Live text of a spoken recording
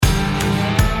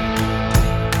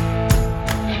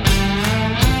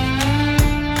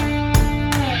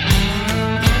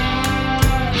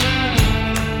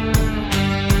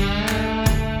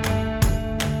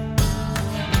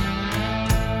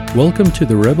Welcome to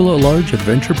the Rebel at Large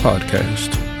Adventure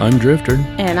Podcast. I'm Drifter.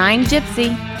 And I'm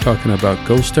Gypsy. Talking about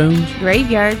ghost towns,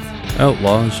 graveyards,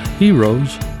 outlaws,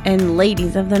 heroes, and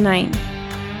ladies of the night.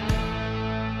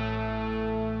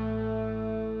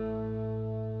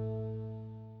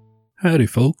 Howdy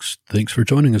folks, thanks for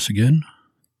joining us again.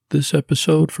 This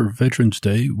episode for Veterans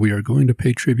Day, we are going to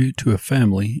pay tribute to a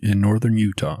family in northern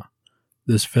Utah.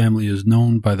 This family is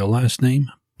known by the last name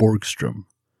Borgstrom.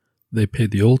 They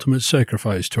paid the ultimate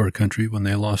sacrifice to our country when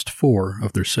they lost 4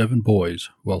 of their 7 boys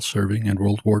while serving in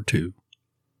World War II.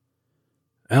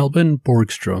 Albin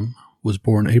Borgstrom was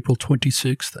born April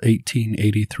 26,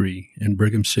 1883, in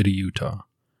Brigham City, Utah.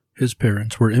 His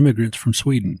parents were immigrants from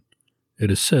Sweden.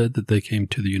 It is said that they came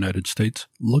to the United States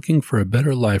looking for a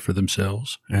better life for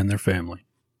themselves and their family.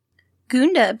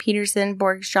 Gunda Peterson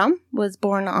Borgstrom was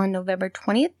born on November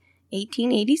 20th,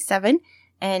 1887,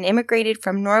 and immigrated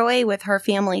from Norway with her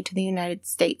family to the United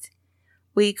States.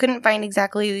 We couldn't find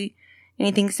exactly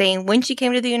anything saying when she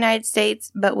came to the United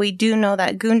States, but we do know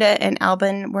that Gunda and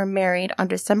Albin were married on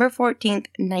December 14th,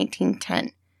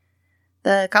 1910.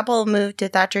 The couple moved to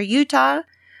Thatcher, Utah,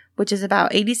 which is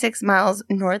about 86 miles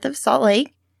north of Salt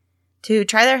Lake, to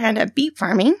try their hand at beet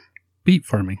farming. Beet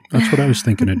farming. That's what I was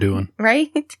thinking of doing.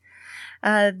 Right?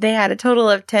 They had a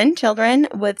total of 10 children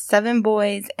with 7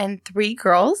 boys and 3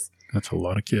 girls. That's a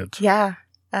lot of kids. Yeah.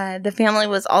 The family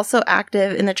was also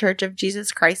active in the Church of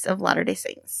Jesus Christ of Latter-day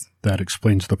Saints. That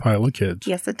explains the pile of kids.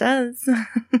 Yes, it does.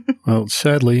 Well,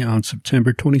 sadly, on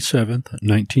September 27th,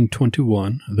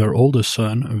 1921, their oldest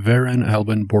son, Varan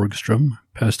Albin Borgstrom,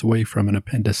 passed away from an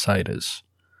appendicitis.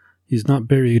 He's not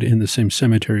buried in the same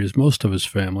cemetery as most of his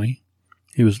family.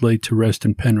 He was laid to rest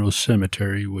in Penrose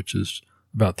Cemetery, which is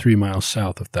about 3 miles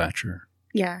south of Thatcher.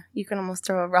 Yeah, you can almost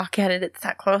throw a rock at it. It's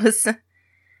that close.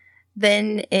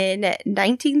 Then in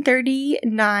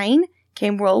 1939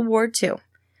 came World War II.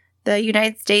 The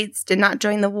United States did not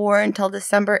join the war until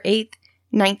December 8th,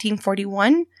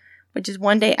 1941, which is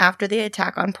one day after the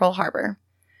attack on Pearl Harbor.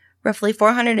 Roughly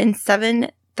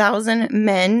 407,000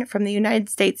 men from the United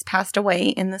States passed away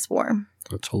in this war.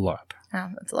 That's a lot.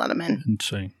 Oh, that's a lot of men.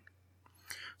 Insane.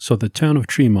 So the town of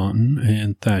Tremonton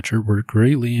and Thatcher were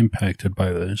greatly impacted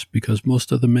by this because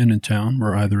most of the men in town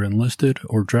were either enlisted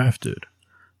or drafted.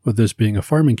 With this being a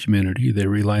farming community, they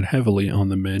relied heavily on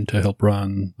the men to help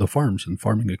run the farms and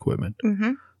farming equipment.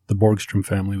 Mm-hmm. The Borgstrom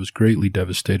family was greatly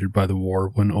devastated by the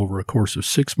war when, over a course of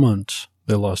 6 months,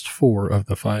 they lost 4 of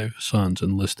the 5 sons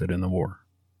enlisted in the war.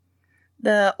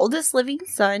 The oldest living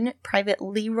son, Private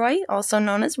Leroy, also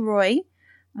known as Roy,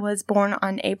 was born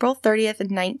on April 30th,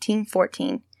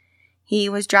 1914. He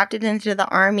was drafted into the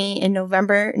Army in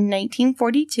November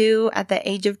 1942 at the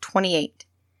age of 28.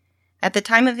 At the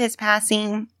time of his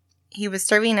passing, he was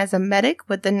serving as a medic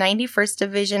with the 91st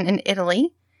Division in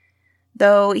Italy.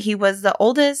 Though he was the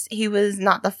oldest, he was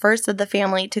not the first of the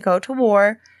family to go to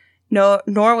war,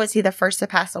 nor was he the first to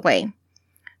pass away.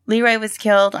 Leroy was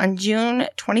killed on June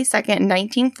 22nd,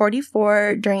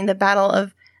 1944 during the Battle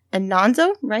of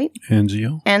Anzio, right?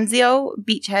 Anzio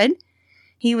Beachhead.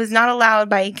 He was not allowed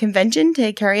by convention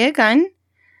to carry a gun.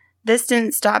 This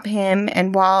didn't stop him,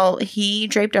 and while he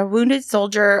draped a wounded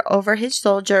soldier over his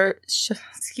shoulders,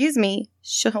 there's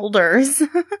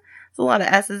a lot of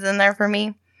S's in there for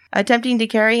me, attempting to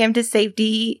carry him to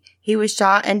safety, he was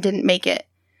shot and didn't make it.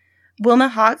 Wilma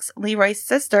Hawks, Leroy's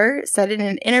sister, said in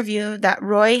an interview that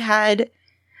Roy had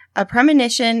a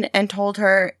premonition and told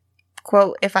her,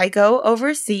 quote, "If I go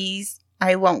overseas,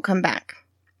 I won't come back."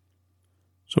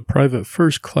 So Private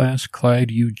First Class Clyde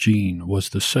Eugene was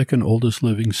the second oldest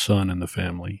living son in the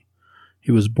family. He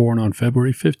was born on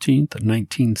February 15th,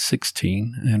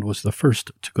 1916, and was the first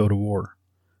to go to war.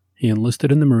 He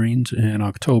enlisted in the Marines in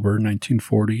October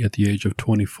 1940 at the age of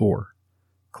 24.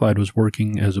 Clyde was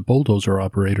working as a bulldozer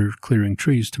operator clearing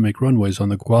trees to make runways on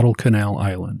the Guadalcanal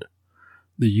Island.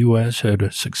 The U.S.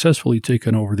 had successfully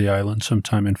taken over the island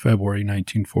sometime in February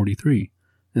 1943.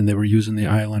 And they were using the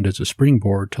island as a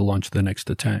springboard to launch the next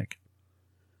attack.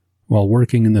 While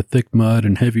working in the thick mud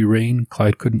and heavy rain,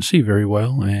 Clyde couldn't see very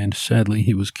well, and sadly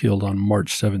he was killed on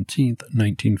March 17,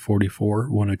 1944,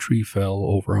 when a tree fell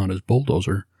over on his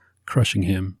bulldozer, crushing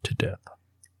him to death.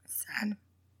 Sad.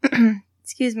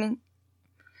 Excuse me.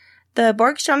 The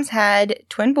Borgstroms had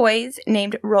twin boys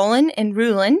named Roland and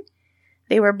Rulin.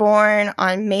 They were born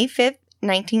on May 5th,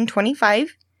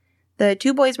 1925. The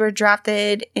 2 boys were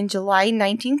drafted in July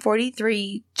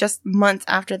 1943, just months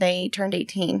after they turned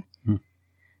 18.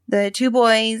 The 2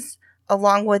 boys,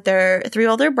 along with their 3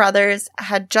 older brothers,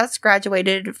 had just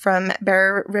graduated from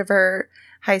Bear River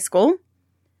High School.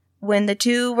 When the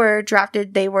two were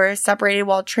drafted, they were separated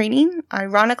while training.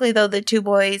 Ironically, though, the two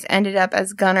boys ended up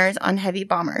as gunners on heavy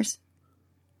bombers.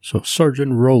 So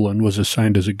Sergeant Rowland was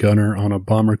assigned as a gunner on a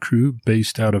bomber crew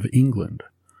based out of England.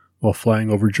 While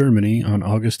flying over Germany on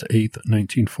August 8,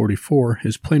 1944,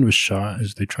 his plane was shot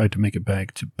as they tried to make it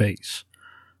back to base.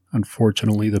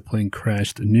 Unfortunately, the plane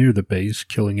crashed near the base,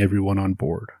 killing everyone on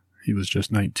board. He was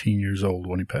just 19 years old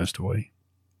when he passed away.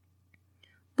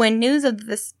 When news of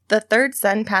the third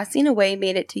son passing away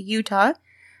made it to Utah,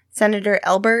 Senator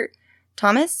Elbert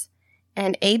Thomas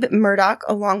and Abe Murdoch,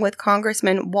 along with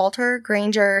Congressman Walter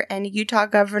Granger and Utah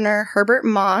Governor Herbert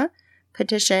Ma,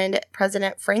 petitioned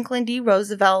President Franklin D.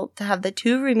 Roosevelt to have the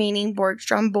two remaining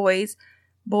Borgstrom boys,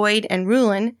 Boyd and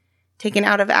Rulon, taken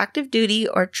out of active duty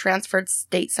or transferred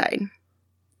stateside.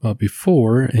 But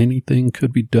before anything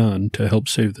could be done to help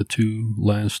save the two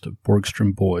last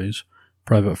Borgstrom boys,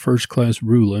 Private First Class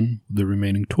Rulon, the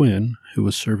remaining twin, who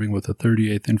was serving with the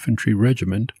 38th Infantry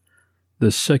Regiment, the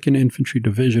 2nd Infantry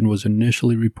Division, was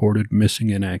initially reported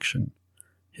missing in action.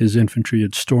 His infantry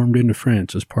had stormed into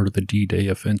France as part of the D-Day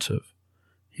offensive.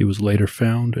 He was later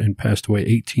found and passed away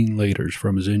 18 later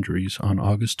from his injuries on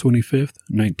August 25,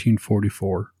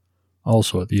 1944,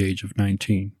 also at the age of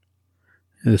 19.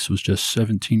 This was just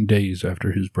 17 days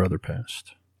after his brother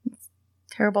passed.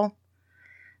 Terrible.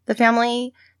 The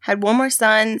family had one more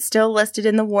son still listed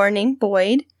in the war named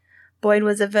Boyd. Boyd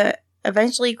was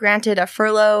eventually granted a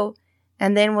furlough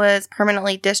and then was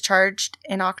permanently discharged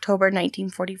in October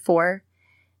 1944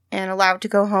 and allowed to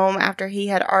go home after he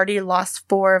had already lost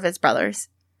 4 of his brothers.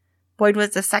 Boyd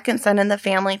was the second son in the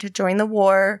family to join the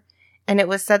war, and it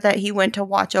was said that he went to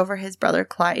watch over his brother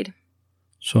Clyde.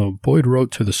 So Boyd wrote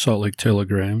to the Salt Lake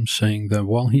Telegram saying that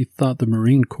while he thought the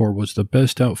Marine Corps was the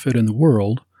best outfit in the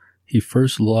world, his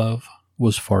first love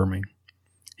was farming.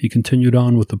 He continued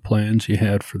on with the plans he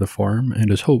had for the farm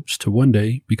and his hopes to one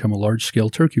day become a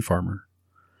large-scale turkey farmer.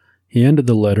 He ended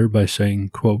the letter by saying,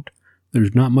 quote,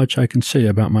 "There's not much I can say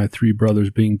about my 3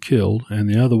 brothers being killed and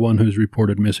the other one who's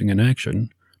reported missing in action,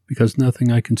 because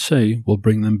nothing I can say will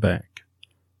bring them back.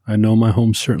 I know my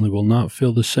home certainly will not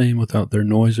feel the same without their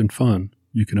noise and fun.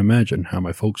 You can imagine how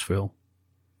my folks feel."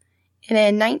 In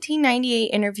a 1998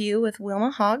 interview with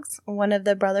Wilma Hoggs, one of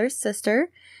the brothers'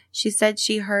 sister, she said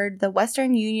she heard the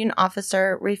Western Union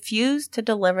officer refuse to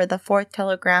deliver the 4th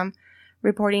telegram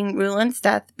reporting Rulon's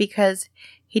death because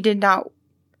he did not,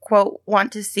 quote,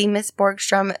 want to see Miss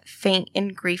Borgstrom faint in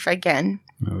grief again.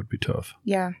 That would be tough.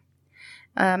 Yeah.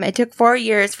 It took 4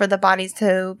 years for the bodies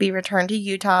to be returned to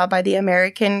Utah by the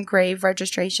American Grave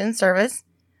Registration Service.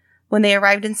 When they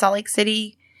arrived in Salt Lake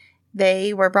City,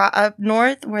 they were brought up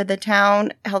north where the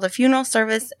town held a funeral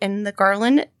service in the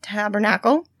Garland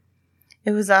Tabernacle.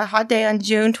 It was a hot day on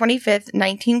June 25th,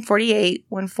 1948,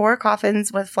 when 4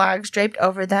 coffins with flags draped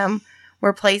over them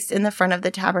were placed in the front of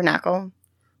the tabernacle.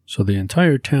 So the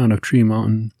entire town of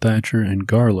Tremont, Thatcher, and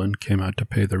Garland came out to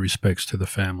pay their respects to the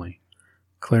family.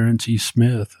 Clarence E.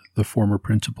 Smith, the former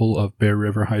principal of Bear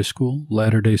River High School,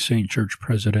 Latter-day Saint Church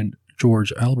President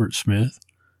George Albert Smith,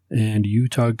 and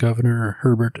Utah Governor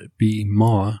Herbert B.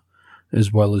 Ma,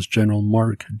 as well as General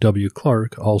Mark W.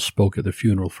 Clark, all spoke at the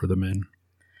funeral for the men.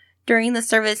 During the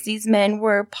service, these men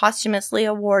were posthumously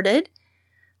awarded.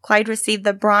 Clyde received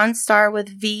the Bronze Star with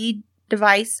V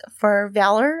device for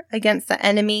valor against the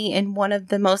enemy in one of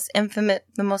the most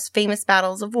famous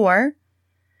battles of war.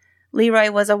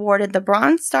 Leroy was awarded the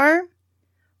Bronze Star.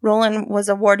 Rowland was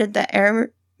awarded the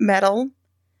Air Medal,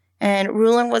 and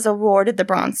Rulon was awarded the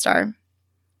Bronze Star.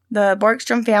 The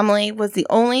Borgstrom family was the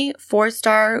only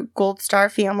 4-star Gold Star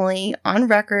family on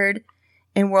record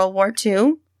in World War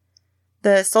II.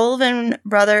 The Sullivan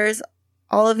brothers,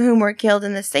 all of whom were killed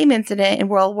in the same incident in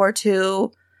World War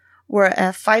II, were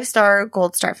a 5-star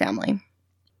Gold Star family.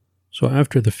 So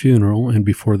after the funeral and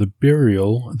before the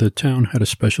burial, the town had a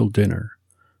special dinner.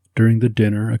 During the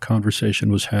dinner, a conversation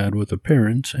was had with the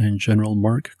parents and General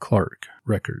Mark Clark,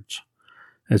 records.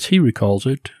 As he recalls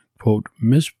it, quote,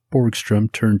 "Miss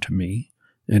Borgstrom turned to me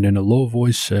and in a low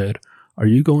voice said, 'Are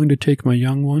you going to take my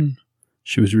young one?'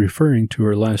 She was referring to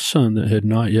her last son that had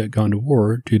not yet gone to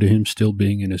war due to him still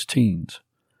being in his teens.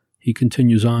 He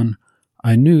continues on,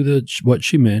 'I knew that's what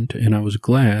she meant, and I was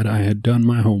glad I had done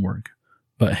my homework,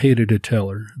 but hated to tell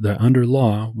her that under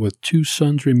law, with 2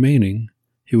 sons remaining,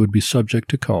 he would be subject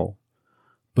to call.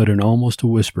 But in almost a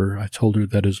whisper, I told her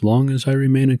that as long as I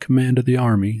remain in command of the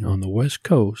Army on the West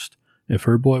Coast, if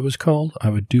her boy was called, I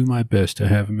would do my best to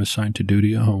have him assigned to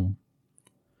duty at home.'"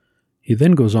 He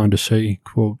then goes on to say,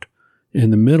 quote,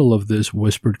 "In the middle of this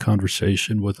whispered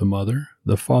conversation with the mother,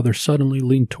 the father suddenly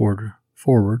leaned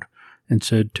forward and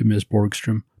said to Miss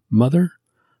Borgstrom, 'Mother,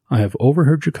 I have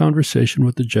overheard your conversation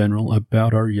with the general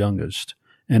about our youngest,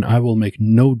 and I will make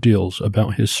no deals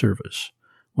about his service.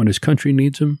 When his country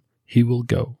needs him, he will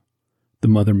go. The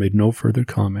mother made no further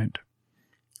comment.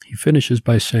 He finishes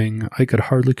by saying, I could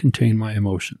hardly contain my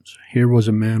emotions. Here was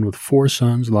a man with 4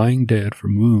 sons lying dead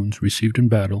from wounds received in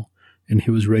battle, and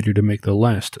he was ready to make the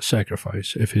last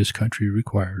sacrifice if his country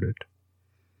required it.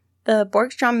 The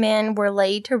Borgstrom men were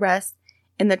laid to rest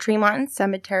in the Tremont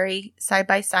Cemetery side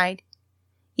by side.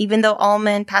 Even though all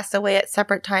men passed away at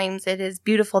separate times, it is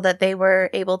beautiful that they were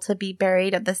able to be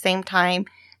buried at the same time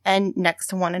and next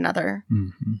to one another.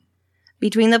 Mm-hmm.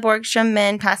 Between the Borgstrom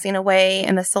men passing away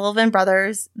and the Sullivan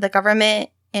brothers, the government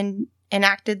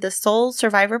enacted the sole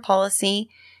survivor policy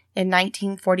in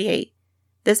 1948.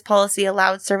 This policy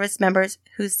allowed service members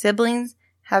whose siblings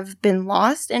have been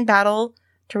lost in battle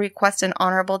to request an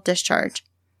honorable discharge.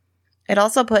 It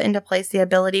also put into place the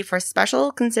ability for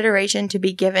special consideration to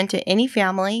be given to any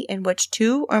family in which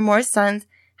 2 or more sons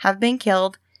have been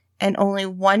killed and only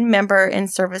 1 member in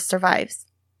service survives.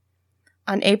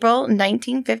 On April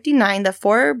 1959, the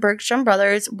 4 Bergstrom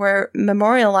brothers were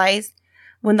memorialized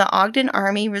when the Ogden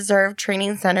Army Reserve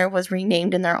Training Center was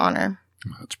renamed in their honor.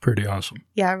 That's pretty awesome.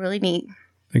 Yeah, really neat.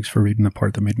 Thanks for reading the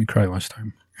part that made me cry last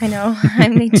time. I know. I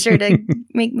made sure to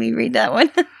make me read that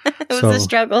one. It was a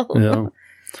struggle. Yeah.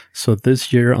 So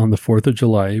this year on the 4th of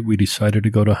July, we decided to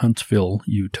go to Huntsville,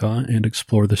 Utah, and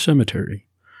explore the cemetery.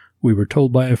 We were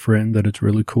told by a friend that it's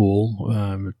really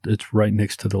cool. It's right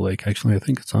next to the lake. Actually, I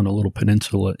think it's on a little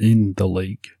peninsula in the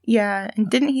lake. Yeah. And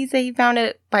didn't he say he found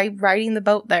it by riding the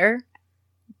boat there?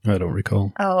 I don't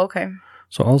recall. Oh, okay.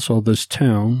 So also, this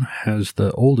town has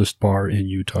the oldest bar in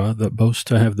Utah that boasts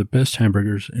to have the best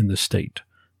hamburgers in the state,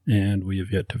 and we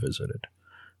have yet to visit it.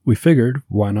 We figured,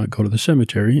 why not go to the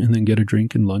cemetery and then get a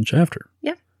drink and lunch after?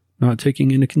 Yeah. Not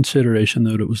taking into consideration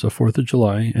that it was the 4th of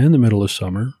July and the middle of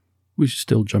summer, we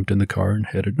still jumped in the car and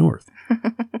headed north.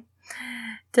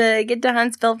 To get to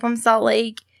Huntsville from Salt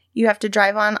Lake, you have to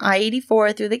drive on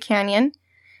I-84 through the canyon.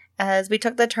 As we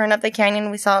took the turn up the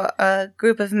canyon, we saw a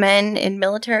group of men in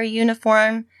military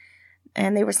uniform,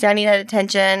 and they were standing at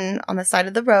attention on the side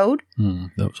of the road.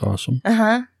 That was awesome.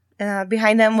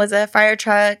 Behind them was a fire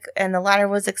truck, and the ladder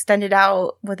was extended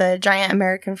out with a giant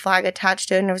American flag attached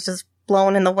to it, and it was just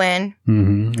blowing in the wind.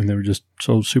 Mm-hmm. And they were just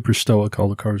so super stoic, all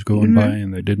the cars going by,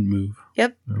 and they didn't move.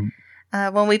 Yep.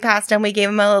 When we passed them, we gave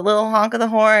them a little honk of the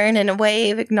horn and a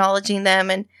wave, acknowledging them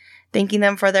and thanking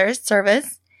them for their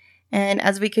service. And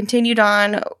as we continued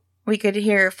on, we could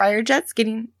hear fighter jets,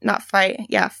 not fire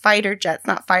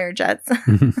jets.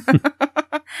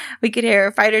 We could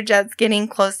hear fighter jets getting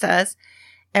close to us.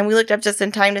 And we looked up just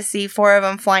in time to see 4 of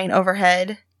them flying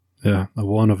overhead. Yeah,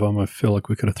 one of them, I feel like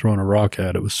we could have thrown a rock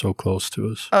at. It was so close to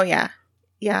us. Oh, yeah.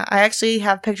 Yeah, I actually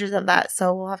have pictures of that,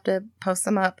 so we'll have to post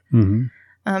them up.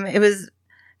 Mm-hmm. It was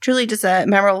truly just a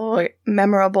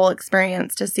memorable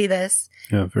experience to see this.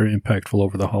 Yeah, very impactful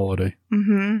over the holiday.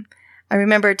 Mm-hmm. I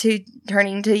remember, too,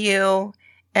 turning to you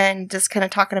and just kind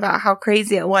of talking about how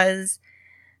crazy it was.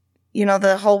 You know,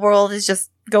 the whole world is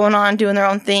just going on, doing their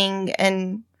own thing,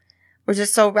 and we're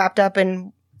just so wrapped up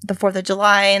in the 4th of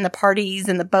July and the parties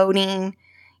and the boating.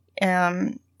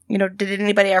 You know, did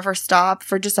anybody ever stop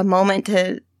for just a moment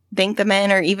to thank the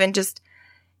men, or even just,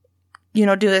 you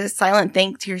know, do a silent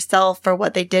thank to yourself for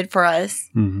what they did for us?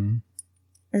 Mm-hmm.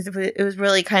 It was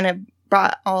really kind of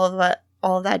brought all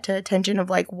of that to attention of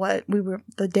like what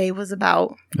the day was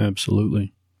about.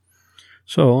 Absolutely.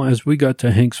 So as we got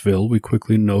to Hanksville, we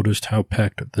quickly noticed how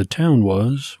packed the town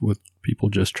was, with people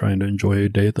just trying to enjoy a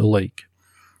day at the lake.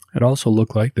 It also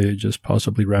looked like they had just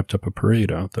possibly wrapped up a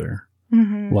parade out there.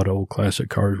 Mm-hmm. A lot of old classic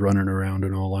cars running around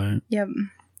and all that. Yep.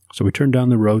 So we turned down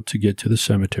the road to get to the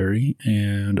cemetery,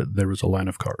 and there was a line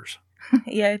of cars.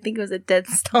 Yeah, I think it was a dead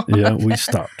stop. Yeah, we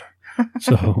stopped.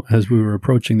 So as we were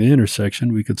approaching the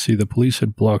intersection, we could see the police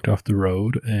had blocked off the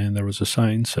road, and there was a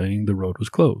sign saying the road was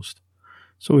closed.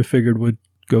 So we figured we'd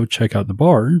go check out the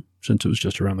bar, since it was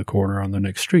just around the corner on the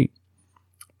next street.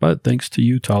 But thanks to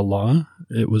Utah law,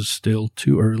 it was still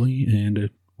too early, and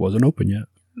it wasn't open yet.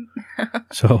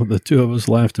 So the 2 of us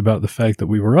laughed about the fact that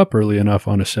we were up early enough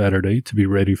on a Saturday to be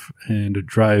ready and to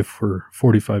drive for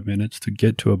 45 minutes to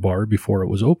get to a bar before it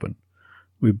was open.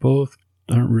 We both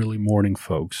aren't really morning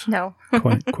folks. No.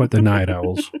 quite the night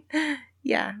owls.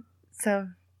 Yeah. So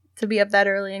to be up that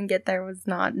early and get there was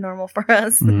not normal for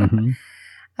us.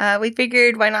 Mm-hmm. We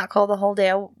figured, why not call the whole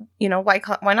day,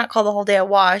 why not call the whole day a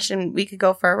wash, and we could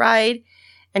go for a ride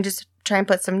and just try and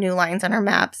put some new lines on our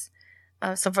maps.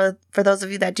 So for those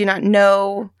of you that do not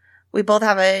know, we both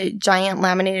have a giant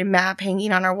laminated map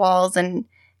hanging on our walls, and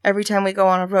every time we go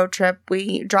on a road trip,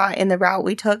 we draw in the route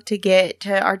we took to get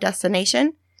to our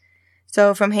destination.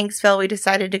 So from Hanksville, we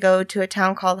decided to go to a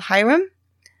town called Hiram.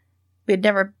 We had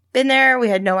never been there. We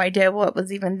had no idea what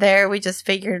was even there. We just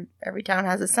figured every town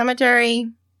has a cemetery.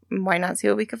 Why not see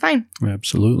what we could find?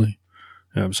 Absolutely.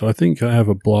 So I think I have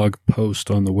a blog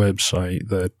post on the website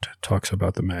that talks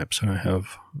about the maps, and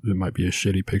it might be a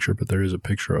shitty picture, but there is a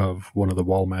picture of one of the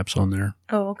wall maps on there.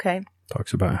 Oh, okay.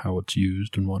 Talks about how it's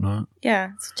used and whatnot.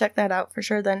 Yeah, so check that out for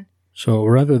sure then. So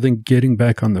rather than getting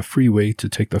back on the freeway to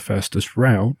take the fastest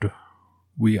route,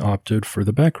 we opted for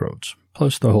the back roads.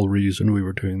 Plus, the whole reason we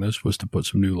were doing this was to put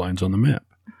some new lines on the map.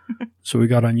 So we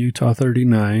got on Utah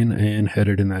 39 and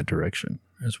headed in that direction.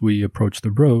 As we approached the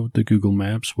road the Google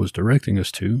Maps was directing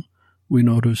us to, we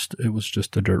noticed it was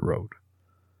just a dirt road.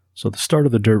 So the start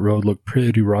of the dirt road looked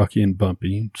pretty rocky and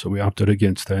bumpy, so we opted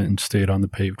against that and stayed on the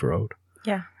paved road.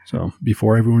 Yeah. So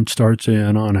before everyone starts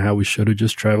in on how we should have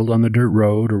just traveled on the dirt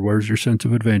road or where's your sense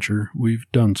of adventure, we've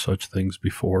done such things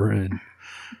before, and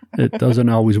it doesn't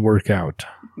always work out.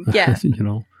 Yeah.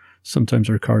 Sometimes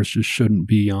our cars just shouldn't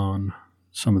be on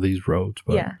some of these roads,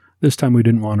 but yeah. This time we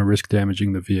didn't want to risk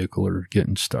damaging the vehicle or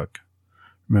getting stuck.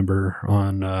 Remember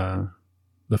on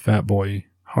the Fat Boy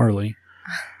Harley,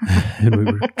 and we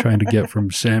were trying to get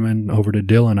from Salmon over to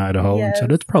Dillon, Idaho, and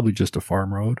said it's probably just a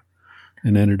farm road,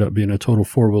 and ended up being a total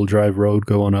four-wheel drive road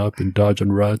going up and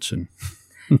dodging ruts. And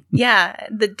yeah,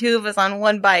 the two of us on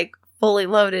one bike, fully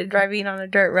loaded, driving on a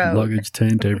dirt road. Luggage,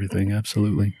 tent, everything,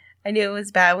 absolutely. I knew it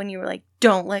was bad when you were like,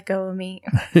 don't let go of me.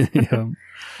 Yeah.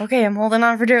 Okay, I'm holding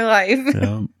on for dear life.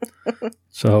 Yeah.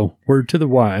 So, word to the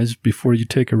wise, before you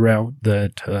take a route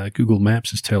that Google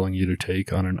Maps is telling you to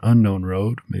take on an unknown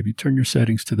road, maybe turn your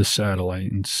settings to the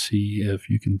satellite and see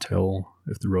if you can tell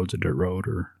if the road's a dirt road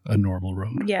or a normal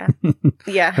road. Yeah.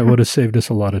 Yeah. It would have saved us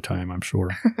a lot of time, I'm sure.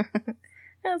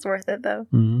 That was worth it, though.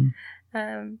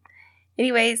 Mm-hmm.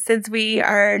 Anyway, since we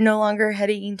are no longer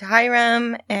heading to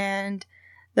Hiram and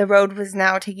the road was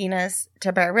now taking us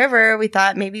to Bear River, we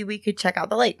thought maybe we could check out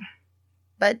the lake.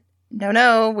 But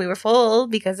no, we were full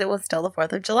because it was still the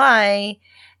 4th of July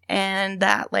and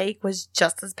that lake was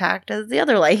just as packed as the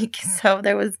other lake. So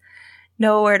there was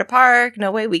nowhere to park,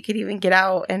 no way we could even get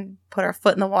out and put our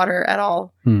foot in the water at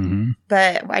all. Mm-hmm.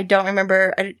 But I don't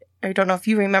remember, I don't know if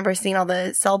you remember seeing all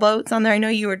the sailboats on there. I know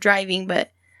you were driving,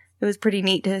 but it was pretty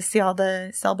neat to see all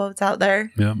the sailboats out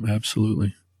there. Yeah,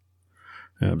 absolutely.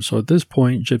 So at this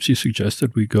point, Gypsy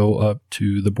suggested we go up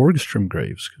to the Borgstrom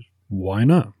graves. Why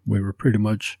not? We were pretty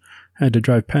much had to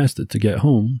drive past it to get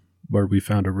home, where we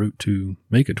found a route to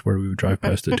make it to where we would drive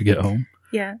past it to get home.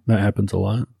 Yeah. That happens a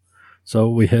lot. So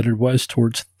we headed west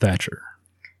towards Thatcher.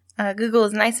 Google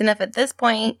was nice enough at this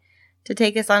point to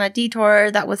take us on a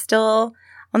detour that was still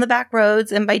on the back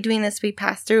roads. And by doing this, we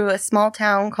passed through a small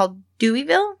town called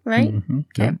Deweyville, right? Mm-hmm.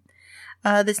 Okay.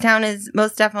 Yep. This town is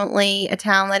most definitely a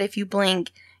town that if you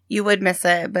blink, you would miss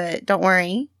it. But don't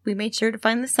worry. We made sure to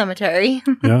find the cemetery.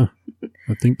 Yeah.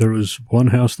 I think there was one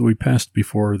house that we passed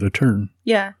before the turn.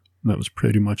 Yeah. That was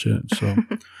pretty much it. So,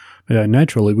 yeah,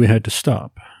 naturally, we had to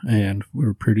stop. And we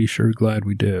were pretty sure glad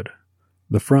we did.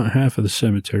 The front half of the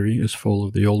cemetery is full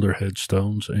of the older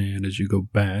headstones. And as you go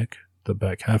back, the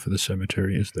back half of the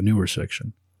cemetery is the newer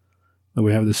section. Though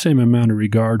we have the same amount of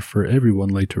regard for everyone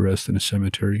laid to rest in a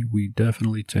cemetery, we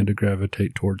definitely tend to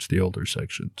gravitate towards the older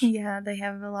sections. Yeah, they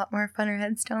have a lot more funner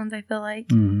headstones, I feel like.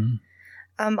 Mm-hmm.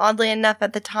 Oddly enough,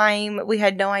 at the time, we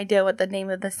had no idea what the name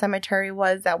of the cemetery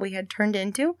was that we had turned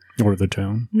into. Or the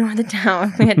town. Nor the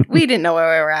town. We didn't know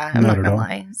where we were at. I'm not going to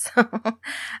lie.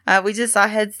 So we just saw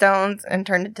headstones and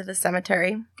turned it to the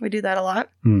cemetery. We do that a lot.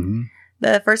 Mm-hmm.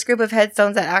 The first group of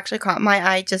headstones that actually caught my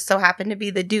eye just so happened to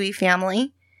be the Dewey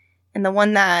family. And the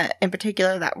one that, in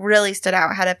particular, that really stood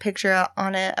out had a picture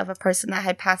on it of a person that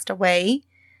had passed away.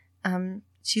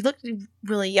 She looked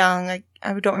really young.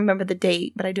 I don't remember the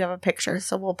date, but I do have a picture,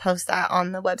 so we'll post that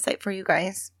on the website for you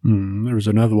guys. There was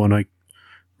another one I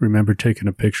remember taking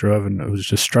a picture of, and it was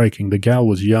just striking. The gal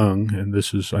was young, and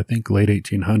this is, I think, late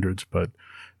 1800s, but,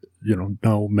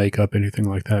 no makeup, anything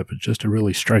like that, but just a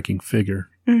really striking figure.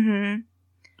 Mm-hmm.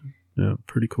 Yeah,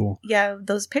 pretty cool. Yeah,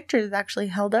 those pictures actually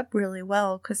held up really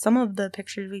well, because some of the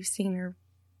pictures we've seen are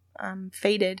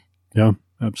faded. Yeah,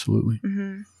 absolutely.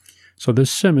 Mm-hmm. So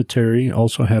this cemetery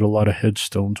also had a lot of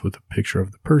headstones with a picture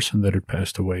of the person that had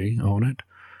passed away on it,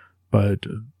 but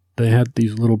they had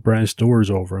these little brass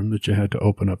doors over them that you had to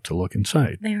open up to look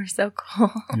inside. They were so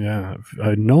cool. Yeah,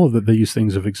 I know that these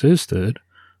things have existed,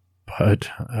 but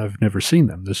I've never seen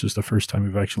them. This is the first time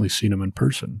we've actually seen them in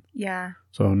person. Yeah.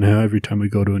 So now every time we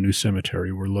go to a new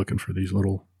cemetery, we're looking for these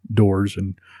little doors,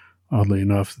 and oddly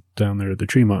enough, down there at the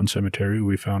Tree Mountain Cemetery,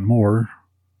 we found more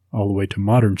all the way to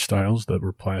modern styles that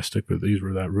were plastic, but these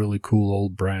were that really cool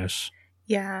old brass.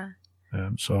 Yeah.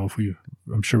 So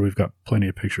I'm sure we've got plenty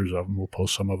of pictures of them. We'll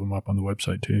post some of them up on the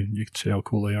website too. You can see how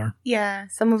cool they are. Yeah.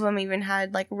 Some of them even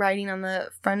had like writing on the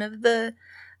front of the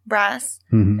brass.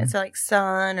 Mm-hmm. It's like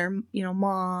son or,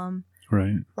 mom.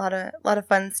 Right. A lot of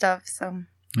fun stuff. So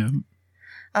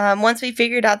Yeah. Once we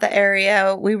figured out the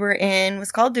area we were in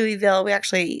was called Deweyville, we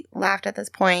actually laughed at this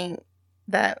point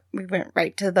that we went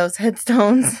right to those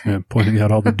headstones. Yeah, pointing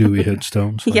out all the Dewey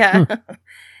headstones. Like, Yeah.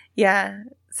 Yeah.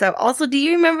 So also, do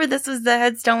you remember this was the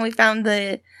headstone we found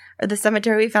the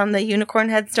cemetery we found the unicorn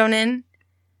headstone in?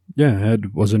 Yeah,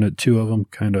 wasn't it two of them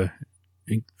kind of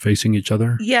facing each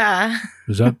other? Yeah.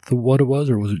 Is that what it was,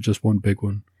 or was it just one big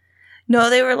one? No,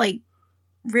 they were like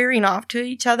rearing off to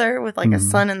each other with like a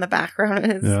sun in the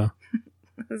background. Yeah.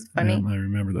 It was funny. Yeah, I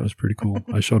remember that was pretty cool.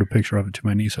 I showed a picture of it to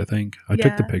my niece, I think. I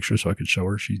took the picture so I could show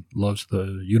her. She loves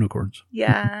the unicorns.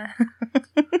 Yeah.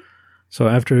 So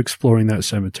after exploring that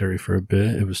cemetery for a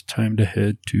bit, it was time to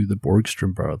head to the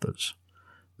Borgstrom brothers.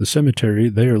 The cemetery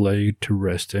they are laid to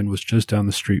rest in was just down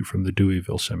the street from the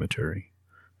Deweyville Cemetery.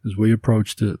 As we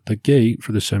approached the gate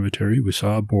for the cemetery, we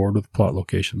saw a board with plot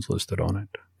locations listed on it.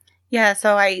 Yeah,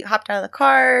 so I hopped out of the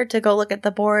car to go look at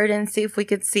the board and see if we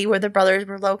could see where the brothers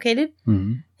were located.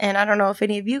 Mm-hmm. And I don't know if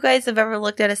any of you guys have ever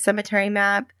looked at a cemetery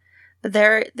map, but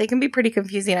they can be pretty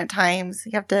confusing at times.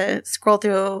 You have to scroll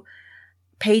through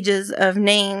pages of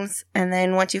names, and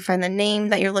then once you find the name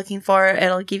that you're looking for,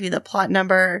 it'll give you the plot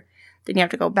number. Then you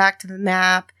have to go back to the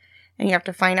map, and you have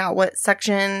to find out what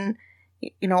section,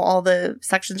 all the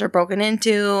sections are broken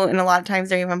into, and a lot of times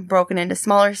they're even broken into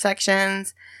smaller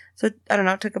sections. So, I don't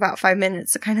know, it took about 5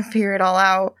 minutes to kind of figure it all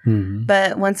out. Mm-hmm.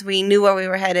 But once we knew where we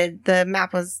were headed, the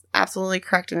map was absolutely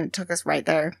correct, and it took us right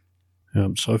there.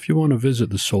 So if you want to visit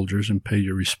the soldiers and pay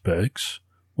your respects,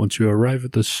 once you arrive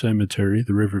at the cemetery,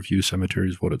 the Riverview Cemetery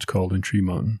is what it's called in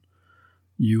Tremont,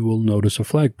 you will notice a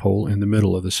flagpole in the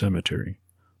middle of the cemetery.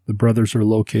 The brothers are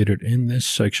located in this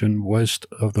section west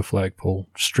of the flagpole,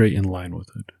 straight in line with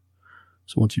it.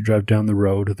 So once you drive down the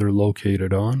road they're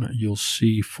located on, you'll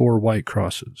see 4 white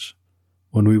crosses.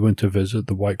 When we went to visit,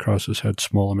 the white crosses had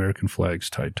small American flags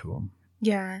tied to them.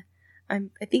 Yeah.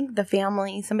 I think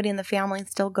somebody in the family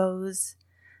still goes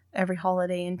every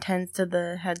holiday and tends to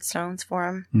the headstones for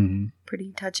them. Mm-hmm.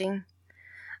 Pretty touching.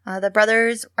 The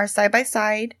brothers are side by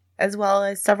side, as well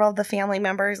as several of the family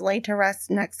members laid to rest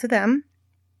next to them.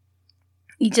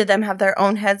 Each of them have their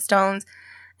own headstones,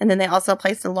 and then they also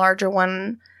place a larger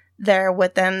one there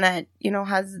with them that,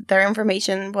 has their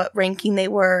information, what ranking they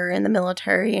were in the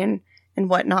military and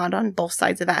whatnot on both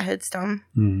sides of that headstone.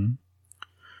 Mm-hmm.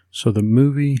 So the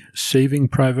movie Saving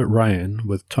Private Ryan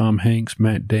with Tom Hanks,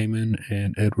 Matt Damon,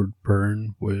 and Edward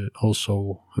Byrne, with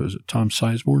also, Tom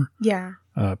Sizemore? Yeah.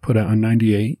 Put out in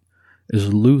 1998,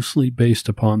 is loosely based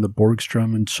upon the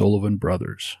Borgstrom and Sullivan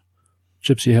brothers.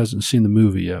 Gypsy hasn't seen the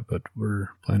movie yet, but we're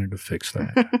planning to fix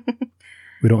that.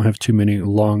 We don't have too many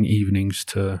long evenings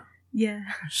to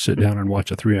sit down and watch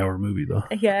a 3-hour movie, though.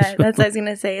 Yeah, that's what I was going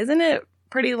to say. Isn't it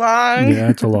pretty long? Yeah,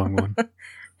 it's a long one.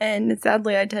 And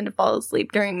sadly, I tend to fall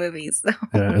asleep during movies. So.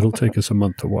 Yeah, it'll take us a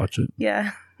month to watch it.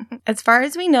 Yeah. As far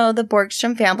as we know, the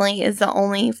Borgstrom family is the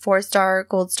only 4-star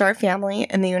Gold Star family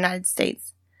in the United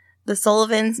States. The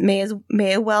Sullivans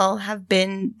may well have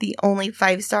been the only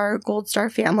 5-star Gold Star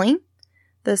family.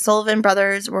 The Sullivan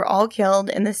brothers were all killed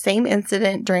in the same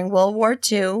incident during World War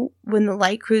II when the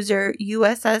light cruiser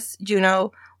USS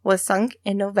Juno was sunk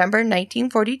in November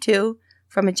 1942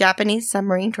 from a Japanese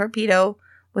submarine torpedo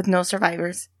with no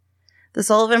survivors. The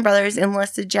Sullivan brothers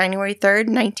enlisted January 3rd,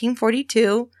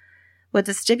 1942, with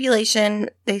the stipulation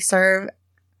they serve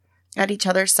at each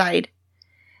other's side.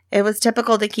 It was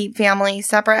typical to keep families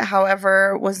separate,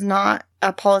 however, was not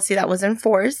a policy that was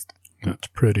enforced. That's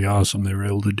pretty awesome they were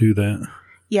able to do that.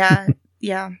 Yeah.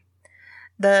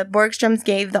 The Borgstroms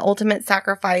gave the ultimate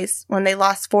sacrifice when they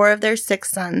lost 4 of their 6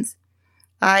 sons.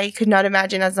 I could not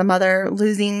imagine as a mother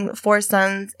losing 4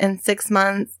 sons in 6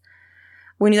 months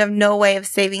when you have no way of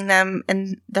saving them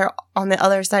and they're on the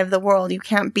other side of the world. You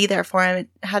can't be there for them. It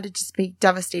had to just be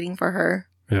devastating for her.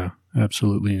 Yeah,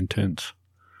 absolutely intense.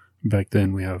 Back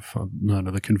then, we have none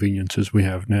of the conveniences we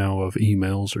have now of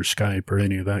emails or Skype or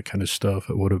any of that kind of stuff.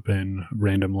 It would have been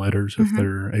random letters if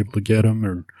they're able to get them,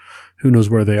 or who knows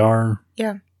where they are.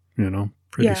 Yeah.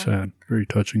 Pretty sad. Very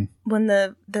touching. When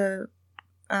the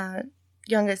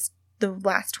youngest, the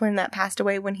last twin that passed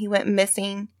away, when he went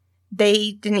missing,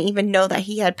 they didn't even know that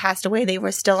he had passed away. They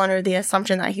were still under the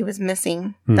assumption that he was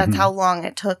missing. Mm-hmm. That's how long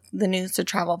it took the news to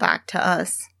travel back to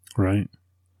us. Right.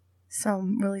 So,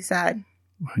 really sad.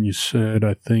 When you said,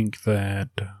 I think that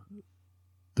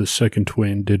the second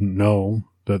twin didn't know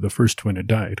that the first twin had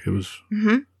died. It was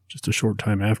just a short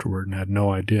time afterward and had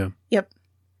no idea. Yep.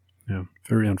 Yeah,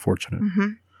 very unfortunate.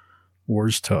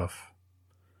 War's tough.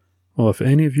 Well, if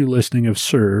any of you listening have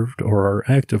served or are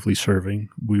actively serving,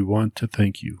 we want to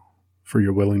thank you for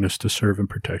your willingness to serve and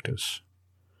protect us.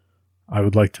 I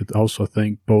would like to also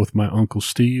thank both my Uncle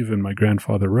Steve and my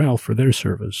grandfather Ralph for their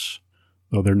service.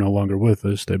 Though they're no longer with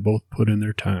us, they both put in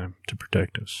their time to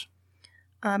protect us.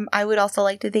 I would also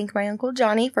like to thank my Uncle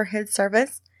Johnny for his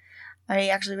service. I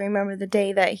actually remember the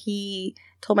day that he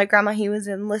told my grandma he was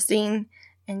enlisting,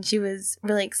 and she was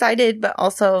really excited, but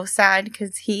also sad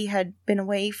because he had been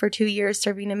away for 2 years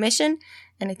serving a mission,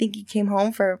 and I think he came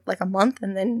home for like a month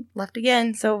and then left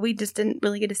again, so we just didn't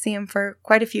really get to see him for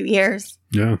quite a few years.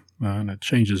 Yeah, and it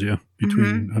changes you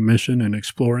between a mission and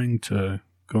exploring to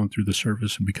going through the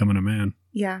service and becoming a man.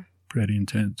 Yeah. Pretty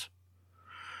intense.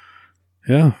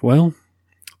 Yeah, well,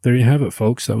 there you have it,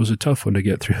 folks. That was a tough one to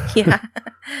get through. Yeah.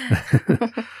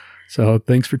 So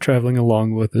thanks for traveling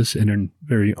along with us in a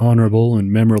very honorable and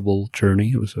memorable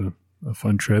journey. It was a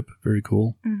fun trip. Very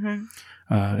cool.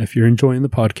 If you're enjoying the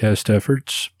podcast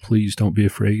efforts, please don't be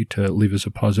afraid to leave us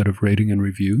a positive rating and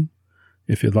review.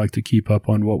 If you'd like to keep up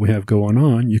on what we have going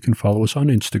on, you can follow us on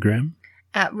Instagram.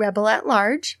 At Rebel at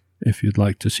Large. If you'd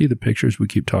like to see the pictures we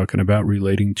keep talking about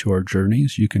relating to our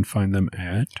journeys, you can find them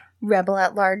at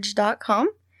rebelatlarge.com.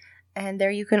 And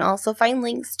there you can also find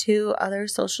links to other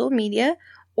social media,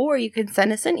 or you can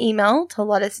send us an email to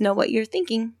let us know what you're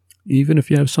thinking. Even if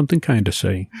you have something kind to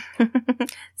say.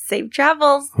 Safe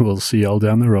travels. We'll see y'all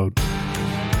down the road.